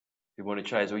Good morning,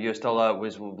 traders. Well, US dollar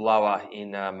was lower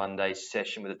in Monday's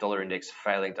session, with the dollar index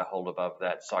failing to hold above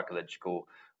that psychological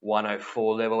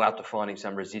 104 level after finding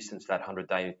some resistance, that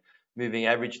 100-day moving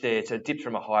average there. So it dipped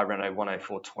from a high around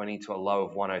 104.20 to a low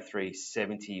of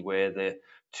 103.70, where the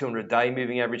 200-day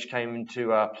moving average came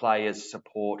into play as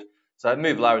support. So it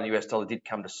moved lower in the US dollar, did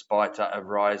come despite a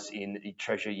rise in the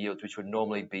treasury yields, which would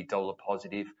normally be dollar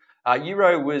positive.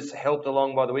 Euro was helped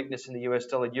along by the weakness in the US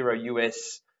dollar. Euro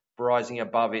US rising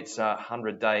above its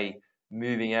 100-day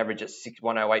moving average at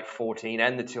 108.14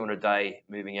 and the 200-day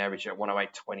moving average at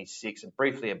 108.26, and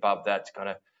briefly above that kind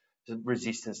of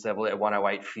resistance level at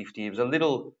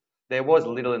 108.50. There was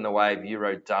little in the way of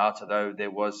euro data, though. There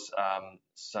was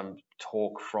some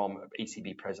talk from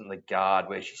ECB President Lagarde,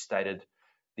 where she stated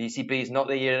the ECB is not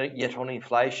there yet on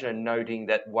inflation, and noting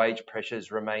that wage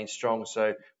pressures remain strong,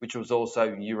 which was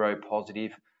also euro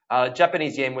positive.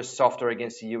 Japanese yen was softer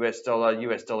against the US dollar.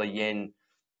 US dollar yen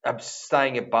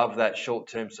staying above that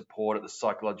short-term support at the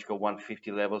psychological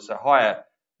 150 level. So higher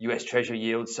US Treasury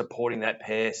yields supporting that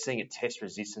pair, seeing it test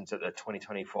resistance at the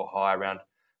 2024 high around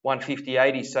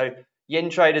 150.80. So yen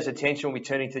traders' attention will be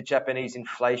turning to Japanese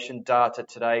inflation data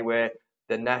today, where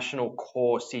the national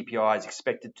core CPI is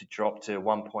expected to drop to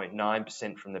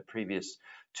 1.9% from the previous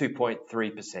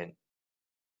 2.3%.